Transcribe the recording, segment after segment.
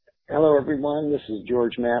Hello, everyone. This is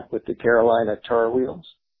George Mapp with the Carolina Tar Wheels.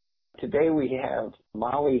 Today we have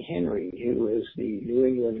Molly Henry, who is the New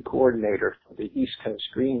England coordinator for the East Coast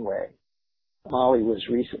Greenway. Molly was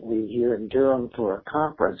recently here in Durham for a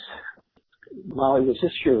conference. Molly, was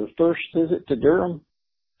this your first visit to Durham?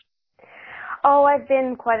 Oh, I've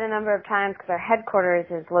been quite a number of times because our headquarters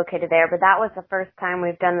is located there, but that was the first time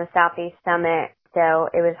we've done the Southeast Summit, so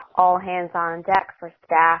it was all hands on deck for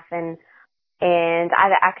staff, and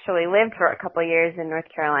I've actually lived for a couple of years in North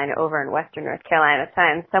Carolina, over in western North Carolina, so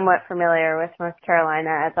I'm somewhat familiar with North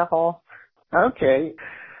Carolina as a whole. Okay.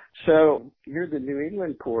 So you're the New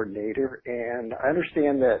England coordinator, and I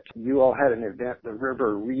understand that you all had an event, the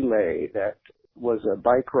River Relay, that was a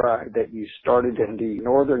bike ride that you started in the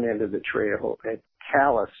northern end of the trail at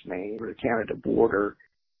Calais, Maine, the Canada border,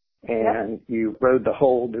 and You rode the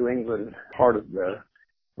whole New England part of the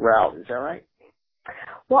route. Is that right?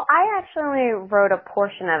 Well, I actually wrote a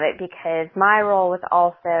portion of it because my role was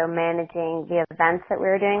also managing the events that we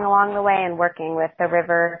were doing along the way and working with the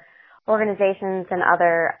river organizations and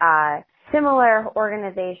other similar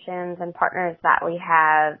organizations and partners that we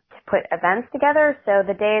have to put events together. So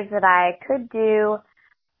the days that I could do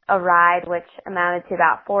a ride, which amounted to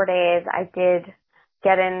about 4 days, I did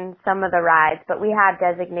get in some of the rides, but we have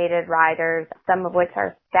designated riders, some of which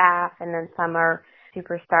are staff and then some are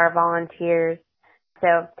superstar volunteers. So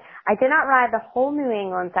I did not ride the whole New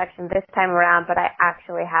England section this time around, but I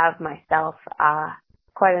actually have myself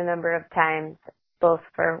quite a number of times, both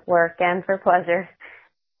for work and for pleasure.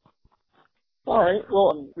 All right.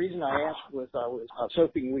 Well, the reason I asked was I was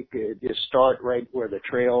hoping we could just start right where the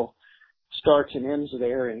trail starts and ends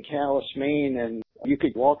there in Calais, Maine, and you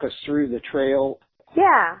could walk us through the trail.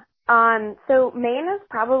 Yeah. So Maine is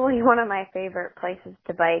probably one of my favorite places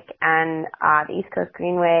to bike, and the East Coast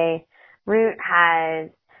Greenway route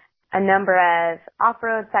has a number of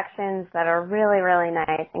off-road sections that are really, really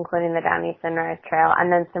nice, including the Downey Sunrise Trail,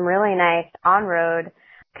 and then some really nice on-road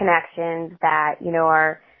connections that,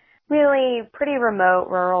 are really pretty remote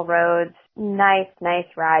rural roads, nice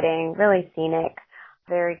riding, really scenic,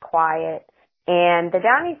 very quiet. And the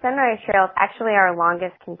Downey Sunrise Trail is actually our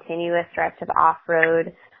longest continuous stretch of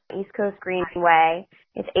off-road East Coast Greenway.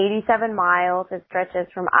 It's 87 miles. It stretches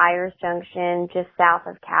from Ayers Junction just south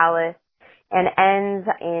of Calais and ends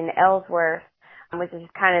in Ellsworth, which is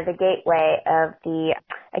kind of the gateway of the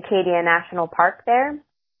Acadia National Park there.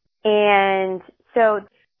 And so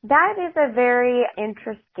that is a very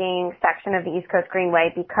interesting section of the East Coast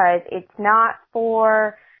Greenway because it's not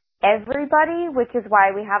for everybody, which is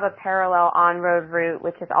why we have a parallel on-road route,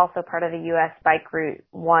 which is also part of the U.S. Bike Route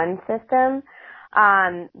 1 system.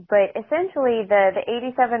 But essentially the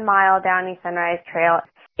 87-mile Downey Sunrise Trail,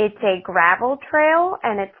 it's a gravel trail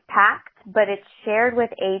and it's packed, but it's shared with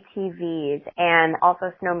ATVs and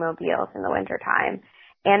also snowmobiles in the wintertime.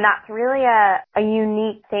 And that's really a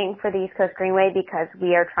unique thing for the East Coast Greenway because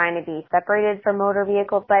we are trying to be separated from motor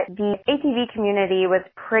vehicles, but the ATV community was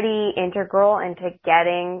pretty integral into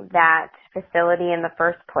getting that facility in the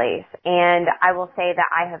first place. And I will say that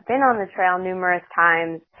I have been on the trail numerous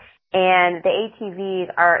times, and the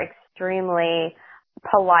ATVs are extremely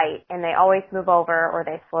polite, and they always move over or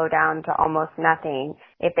they slow down to almost nothing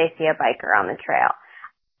if they see a biker on the trail.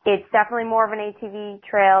 It's definitely more of an ATV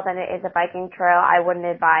trail than it is a biking trail. I wouldn't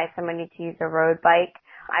advise someone to use a road bike.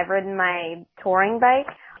 I've ridden my touring bike,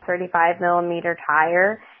 35 millimeter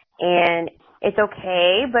tire, and it's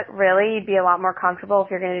okay, but really you'd be a lot more comfortable if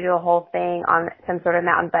you're going to do a whole thing on some sort of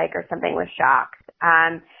mountain bike or something with shocks.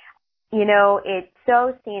 It's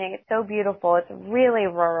so scenic. It's so beautiful. It's really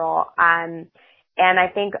rural. And I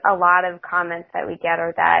think a lot of comments that we get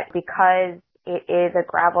are that because it is a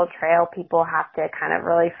gravel trail, people have to kind of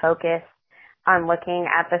really focus on looking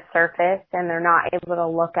at the surface and they're not able to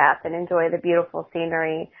look up and enjoy the beautiful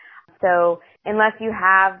scenery. So unless you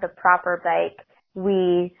have the proper bike,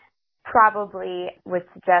 we probably would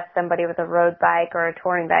suggest somebody with a road bike or a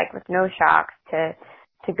touring bike with no shocks to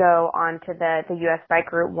go onto the U.S.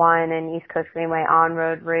 Bike Route 1 and East Coast Greenway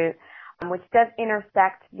on-road route, which does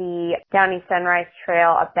intersect the Downey Sunrise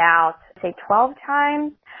Trail about, say, 12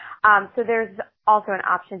 times. So there's also an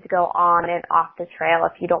option to go on and off the trail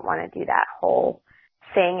if you don't want to do that whole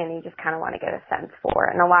thing and you just kind of want to get a sense for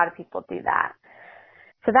it. And a lot of people do that.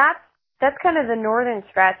 So that's kind of the northern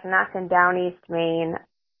stretch, and that's in Down East Maine.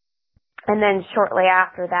 And then shortly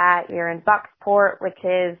after that, you're in Bucksport, which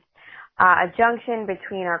is a junction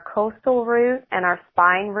between our coastal route and our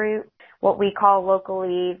spine route, what we call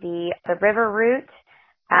locally the river route,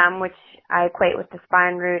 which I equate with the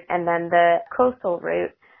spine route, and then the coastal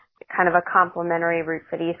route, kind of a complementary route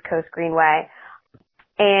for the East Coast Greenway.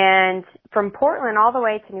 And from Portland all the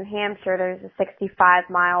way to New Hampshire, there's a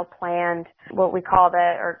 65-mile planned, what they call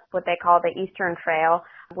the Eastern Trail,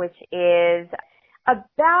 which is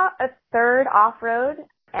about a third off-road.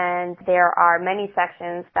 And there are many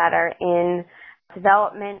sections that are in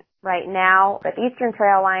development right now. But the Eastern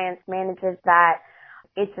Trail Alliance manages that.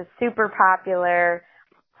 It's a super popular,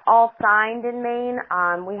 all signed in Maine.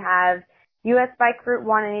 We have U.S. Bike Route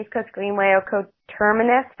 1 and East Coast Greenway are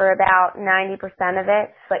coterminous for about 90% of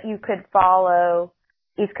it, but you could follow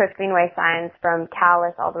East Coast Greenway signs from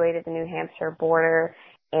Calais all the way to the New Hampshire border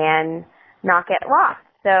and not get lost.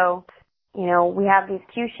 So, we have these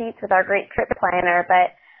cue sheets with our great trip planner,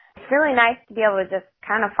 but it's really nice to be able to just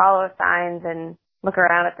kind of follow signs and look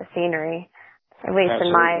around at the scenery, at least Absolutely.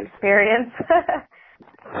 in my experience.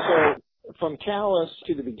 So from Calais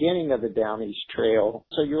to the beginning of the Down East Trail,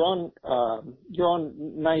 so you're on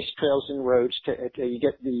nice trails and roads till you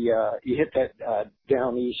hit that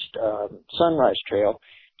Down East Sunrise Trail.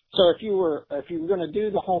 So if you were going to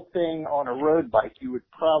do the whole thing on a road bike, you would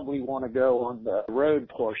probably want to go on the road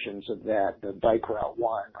portions of that, the Bike Route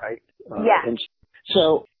 1, right? Yeah. And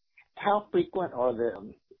so how frequent are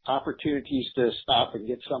the opportunities to stop and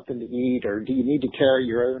get something to eat, or do you need to carry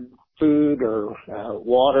your own food or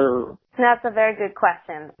water? That's a very good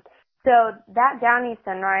question. So that Down East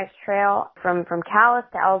Sunrise Trail from Calais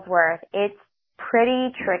to Ellsworth, it's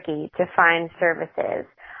pretty tricky to find services.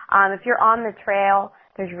 If you're on the trail,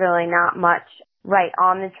 there's really not much right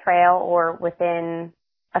on the trail or within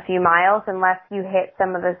a few miles unless you hit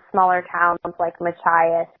some of the smaller towns like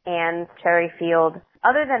Machias and Cherryfield.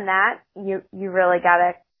 Other than that, you really got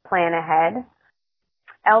to plan ahead.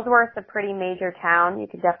 Ellsworth's a pretty major town. You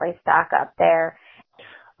could definitely stock up there.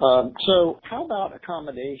 So how about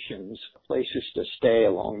accommodations, places to stay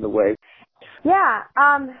along the way? Yeah.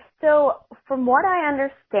 So from what I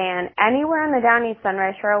understand, anywhere on the Down East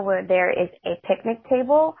Sunrise Trail where there is a picnic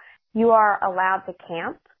table, you are allowed to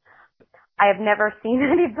camp. I have never seen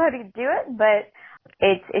anybody do it, but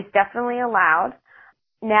it's definitely allowed.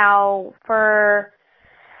 Now, for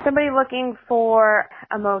somebody looking for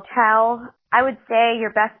a motel, I would say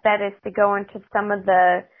your best bet is to go into some of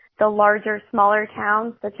the larger, smaller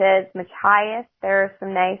towns, such as Machias. There are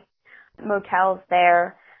some nice motels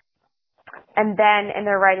there. And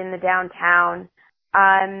they're right in the downtown.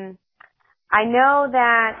 I know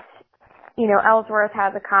that, Ellsworth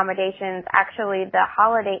has accommodations. Actually, the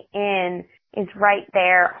Holiday Inn is right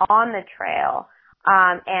there on the trail.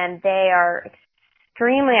 And they are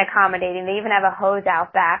extremely accommodating. They even have a hose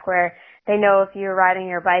out back where they know if you're riding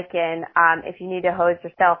your bike in, if you need to hose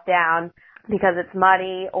yourself down because it's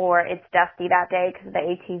muddy or it's dusty that day because of the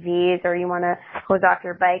ATVs, or you want to hose off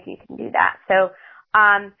your bike, you can do that. So,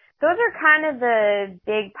 those are kind of the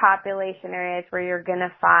big population areas where you're going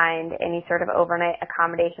to find any sort of overnight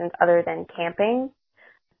accommodations other than camping.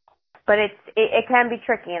 But it can be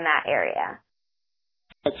tricky in that area.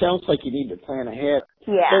 It sounds like you need to plan ahead.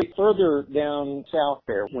 Yeah. So further down south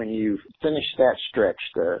there, when you finish that stretch,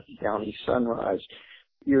 the Down East Sunrise,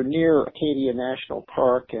 you're near Acadia National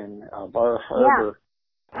Park and Bar Harbor.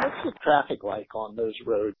 Yeah. What's the traffic like on those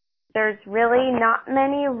roads? There's really not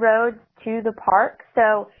many roads to the park.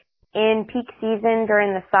 So in peak season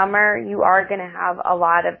during the summer, you are going to have a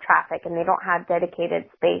lot of traffic, and they don't have dedicated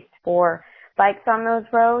space for bikes on those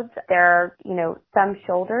roads. There are, some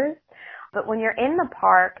shoulders. But when you're in the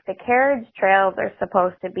park, the carriage trails are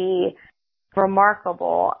supposed to be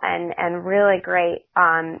remarkable and really great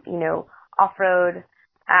on, off-road,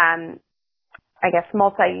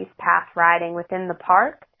 multi-use path riding within the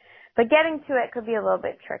park. But getting to it could be a little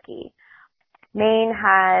bit tricky. Maine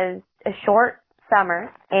has a short summer,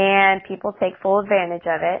 and people take full advantage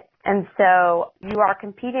of it. And so you are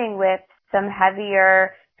competing with some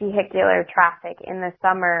heavier vehicular traffic in the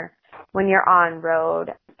summer when you're on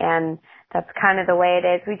road. And that's kind of the way it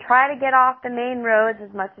is. We try to get off the main roads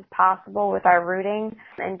as much as possible with our routing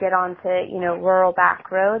and get onto, rural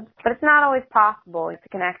back roads. But it's not always possible to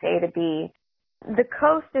connect A to B. The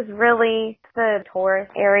coast is really the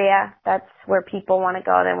tourist area. That's where people want to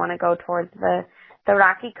go. They want to go towards the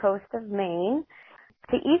rocky coast of Maine.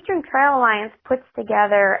 The Eastern Trail Alliance puts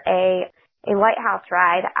together a lighthouse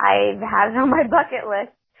ride. I've had it on my bucket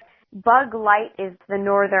list. Bug Light is the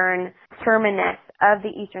northern terminus of the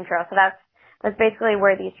Eastern Trail. So that's basically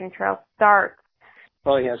where the Eastern Trail starts.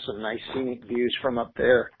 Probably has some nice scenic views from up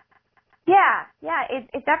there. Yeah,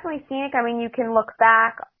 it's definitely scenic. I mean, you can look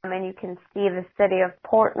back and you can see the city of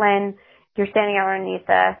Portland. You're standing underneath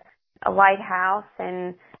a lighthouse,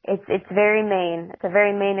 and it's very Maine. It's a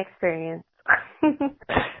very Maine experience.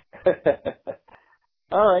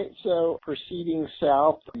 All right, so proceeding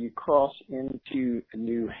south, you cross into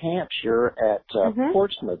New Hampshire at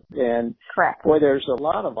Portsmouth, and Correct. boy, there's a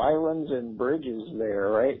lot of islands and bridges there,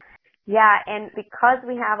 right? Yeah, and because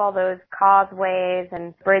we have all those causeways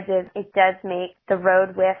and bridges, it does make the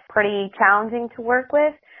road width pretty challenging to work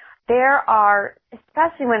with. There are,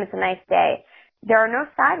 especially when it's a nice day, there are no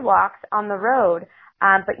sidewalks on the road,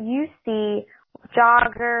 but you see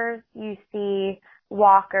joggers, you see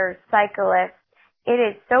walkers, cyclists. It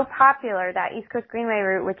is so popular, that East Coast Greenway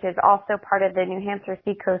route, which is also part of the New Hampshire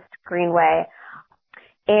Seacoast Greenway.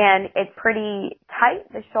 And it's pretty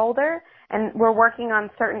tight, the shoulder, and we're working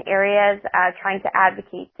on certain areas, trying to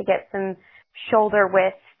advocate to get some shoulder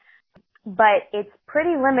width, but it's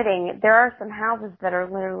pretty limiting. There are some houses that are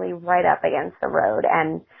literally right up against the road,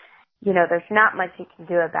 and, you know, there's not much you can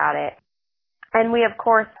do about it. And we, of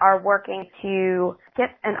course, are working to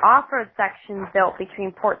get an off-road section built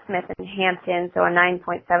between Portsmouth and Hampton, so a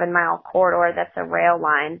 9.7-mile corridor that's a rail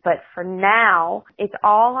line. But for now, it's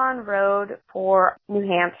all on road for New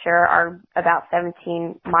Hampshire, our about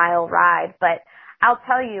 17-mile ride. But I'll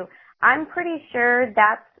tell you, I'm pretty sure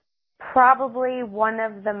that's probably one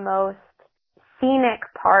of the most scenic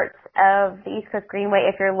parts of the East Coast Greenway.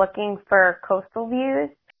 If you're looking for coastal views,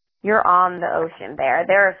 you're on the ocean there.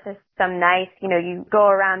 There's just some nice, you know, you go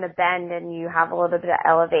around the bend and you have a little bit of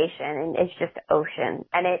elevation and it's just ocean.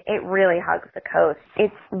 And it really hugs the coast.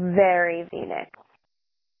 It's very scenic.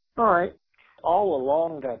 All right. All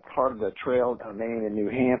along that part of the trail down Maine and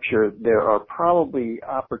New Hampshire, there are probably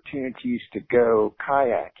opportunities to go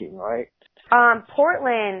kayaking, right?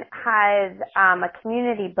 Portland has a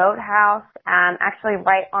community boathouse, actually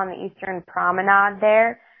right on the Eastern Promenade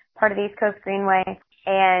there, part of the East Coast Greenway.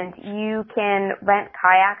 And you can rent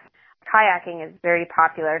kayaks. Kayaking is very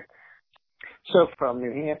popular. So from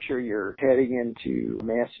New Hampshire, you're heading into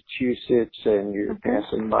Massachusetts, and you're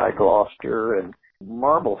passing by Gloucester and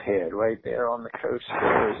Marblehead right there on the coast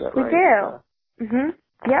there. Is that right? We do.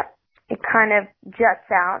 Yep. It kind of juts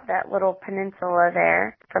out, that little peninsula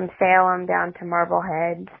there, from Salem down to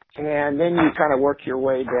Marblehead. And then you kind of work your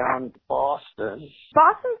way down to Boston.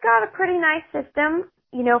 Boston's got a pretty nice system.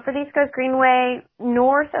 You know, for the East Coast Greenway,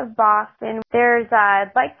 north of Boston, there's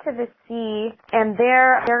Bike to the Sea, and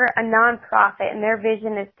they're a nonprofit, and their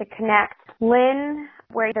vision is to connect Lynn,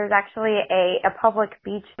 where there's actually a public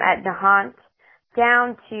beach at Nahant,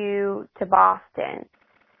 down to Boston.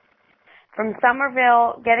 From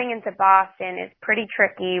Somerville, getting into Boston is pretty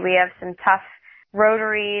tricky. We have some tough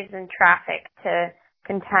rotaries and traffic to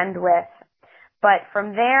contend with. But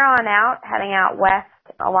from there on out, heading out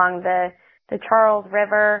west along the Charles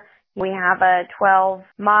River, we have a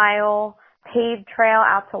 12-mile paved trail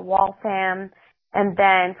out to Waltham, and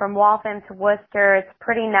then from Waltham to Worcester, it's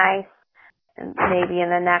pretty nice. And maybe in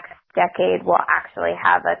the next decade, we'll actually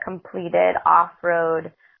have a completed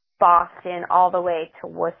off-road Boston all the way to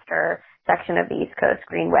Worcester section of the East Coast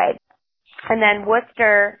Greenway. And then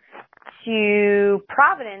Worcester to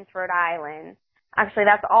Providence, Rhode Island. Actually,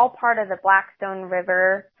 that's all part of the Blackstone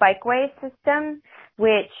River Bikeway system,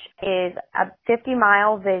 which is a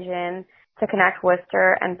 50-mile vision to connect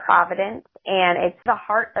Worcester and Providence. And it's the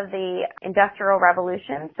heart of the Industrial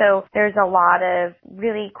Revolution. So there's a lot of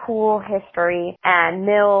really cool history and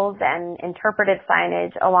mills and interpretive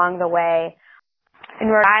signage along the way. In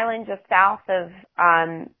Rhode Island, just south of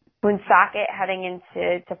Woonsocket, heading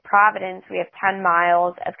into Providence, we have 10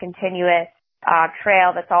 miles of continuous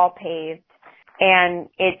trail that's all paved. And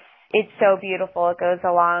it's so beautiful. It goes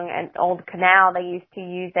along an old canal. They used to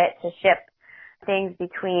use it to ship things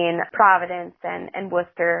between Providence and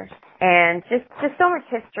Worcester. And just so much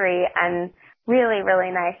history and really,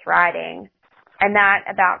 really nice riding. And that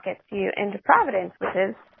about gets you into Providence, which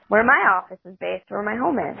is where my office is based, where my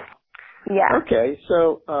home is. Yeah. Okay.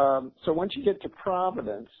 So once you get to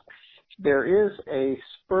Providence, there is a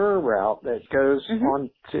spur route that goes on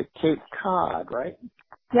to Cape Cod, right?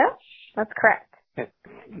 Yep, that's correct. It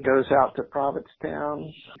goes out to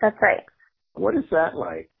Provincetown. That's right. What is that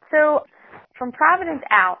like? So from Providence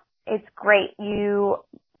out, it's great. You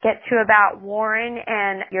get to about Warren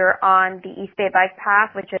and you're on the East Bay Bike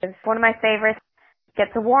Path, which is one of my favorites.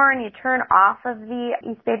 Get to Warren, you turn off of the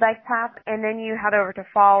East Bay Bike Path, and then you head over to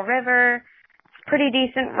Fall River. It's pretty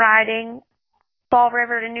decent riding. Fall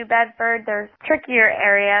River to New Bedford, there's trickier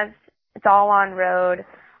areas. It's all on road.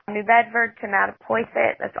 New Bedford to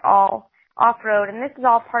Mattapoisett, that's all off-road, and this is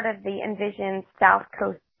all part of the Envision South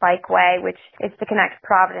Coast Bikeway, which is to connect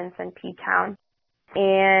Providence and P-Town.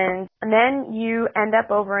 And then you end up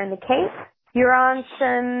over in the Cape. You're on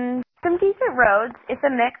some decent roads. It's a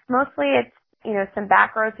mix. Mostly some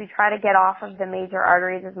back roads. We try to get off of the major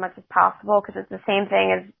arteries as much as possible because it's the same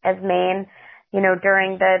thing as Maine.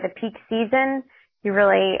 During the peak season, you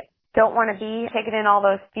really don't want to be taking in all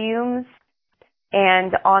those fumes.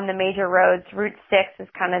 And on the major roads, Route 6 is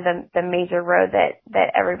kind of the major road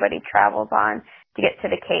that everybody travels on to get to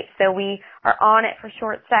the Cape. So we are on it for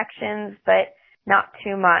short sections, but not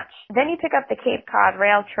too much. Then you pick up the Cape Cod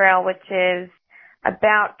Rail Trail, which is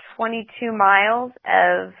about 22 miles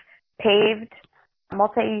of paved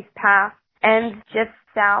multi-use path, ends just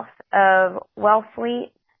south of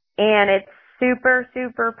Wellfleet, and it's super,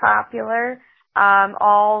 super popular.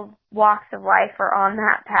 All walks of life are on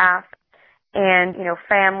that path, and,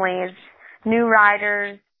 families, new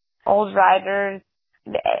riders, old riders,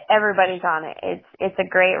 everybody's on it. It's a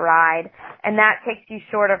great ride, and that takes you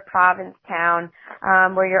short of Provincetown,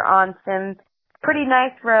 where you're on some pretty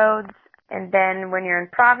nice roads. And then when you're in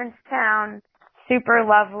Provincetown, super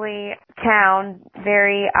lovely town,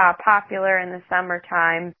 very popular in the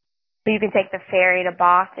summertime. So you can take the ferry to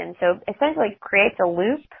Boston. So essentially creates a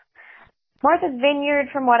loop. Martha's Vineyard,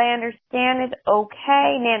 from what I understand, is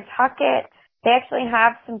okay. Nantucket, they actually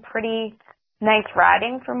have some pretty nice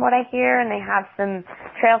riding from what I hear, and they have some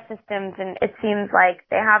trail systems, and it seems like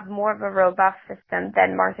they have more of a robust system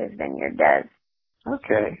than Martha's Vineyard does.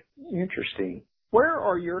 Okay, interesting. Where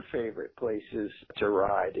are your favorite places to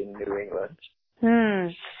ride in New England?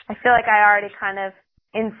 I feel like I already kind of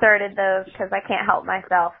inserted those because I can't help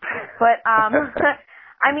myself. But,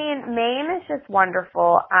 I mean, Maine is just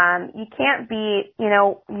wonderful. You can't beat,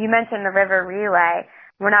 you mentioned the River Relay.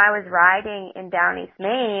 When I was riding in Down East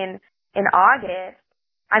Maine in August,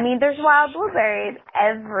 I mean, there's wild blueberries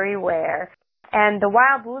everywhere. And the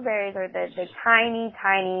wild blueberries are the tiny,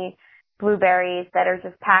 tiny blueberries that are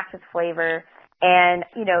just packed with flavor. And,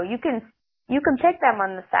 you can pick them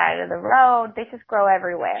on the side of the road. They just grow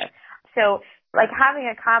everywhere. So, like, having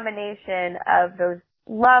a combination of those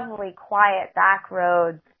lovely, quiet back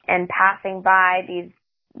roads and passing by these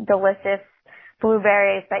delicious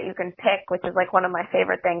blueberries that you can pick, which is, like, one of my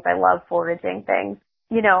favorite things. I love foraging things.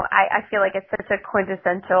 I feel like it's such a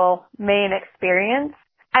quintessential Maine experience.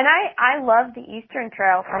 And I love the Eastern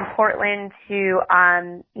Trail from Portland to,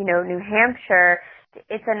 New Hampshire.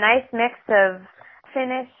 It's a nice mix of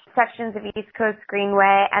finished sections of East Coast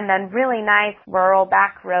Greenway and then really nice rural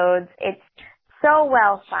back roads. It's so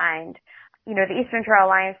well signed. The Eastern Trail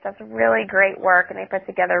Alliance does really great work, and they put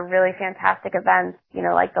together really fantastic events,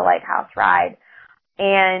 like the Lighthouse Ride.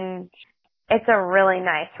 And it's a really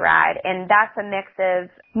nice ride. And that's a mix of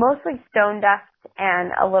mostly stone dust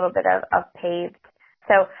and a little bit of paved.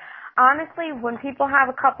 So honestly, when people have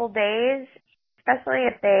a couple days, especially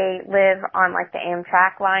if they live on like the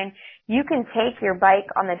Amtrak line, you can take your bike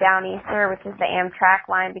on the Downeaster, which is the Amtrak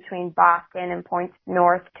line between Boston and points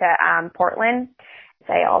north to Portland,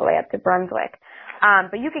 say all the way up to Brunswick.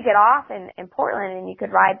 But you could get off in Portland and you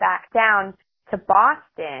could ride back down to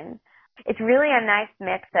Boston. It's really a nice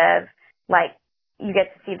mix of, like, you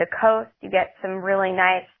get to see the coast, you get some really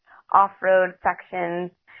nice off-road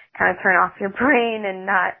sections, kind of turn off your brain and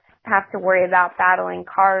not have to worry about battling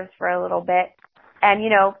cars for a little bit. And,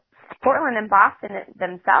 Portland and Boston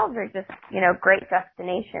themselves are just, great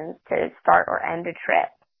destinations to start or end a trip.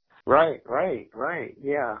 Right.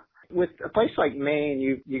 Yeah. With a place like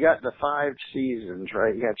Maine, you got the 5 seasons,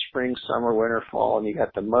 right? You got spring, summer, winter, fall, and you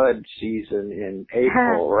got the mud season in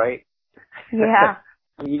April, right? Yeah.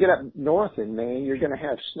 When you get up north in Maine, you're going to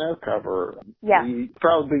have snow cover. Yeah. You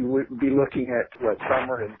probably would be looking at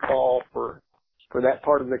summer and fall for that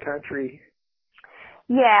part of the country.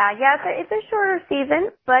 Yeah, it's a shorter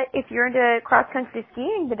season, but if you're into cross-country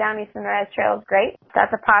skiing, the Down East Sunrise Trail is great.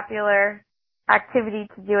 That's a popular activity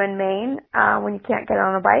to do in Maine when you can't get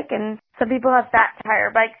on a bike, and some people have fat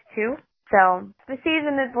tire bikes too. So the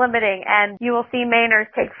season is limiting, and you will see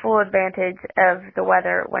Mainers take full advantage of the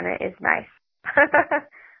weather when it is nice.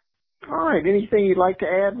 All right, anything you'd like to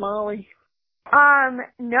add, Molly?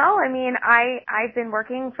 No, I mean, I've been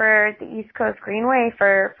working for the East Coast Greenway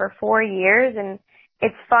for 4 years, and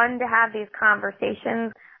it's fun to have these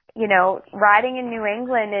conversations. Riding in New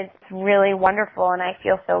England is really wonderful, and I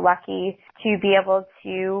feel so lucky to be able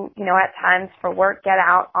to, at times for work, get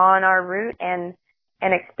out on our route and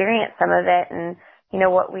experience some of it. And,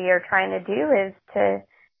 what we are trying to do is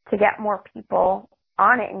to get more people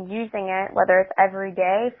on it and using it, whether it's every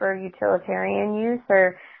day for utilitarian use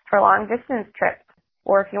or for long distance trips,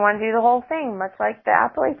 or if you want to do the whole thing, much like the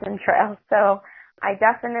Appalachian Trail. So I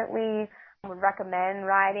definitely would recommend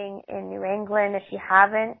riding in New England if you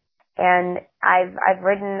haven't. And I've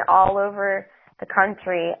ridden all over the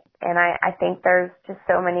country, and I think there's just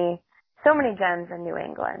so many gems in New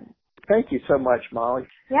England. thank you so much, Molly,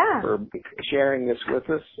 Yeah. for sharing this with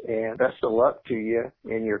us, and best of luck to you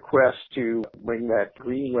in your quest to bring that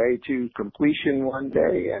greenway to completion one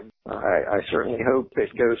day, and I certainly hope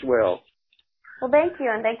it goes well. Well, thank you,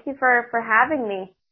 and thank you for having me.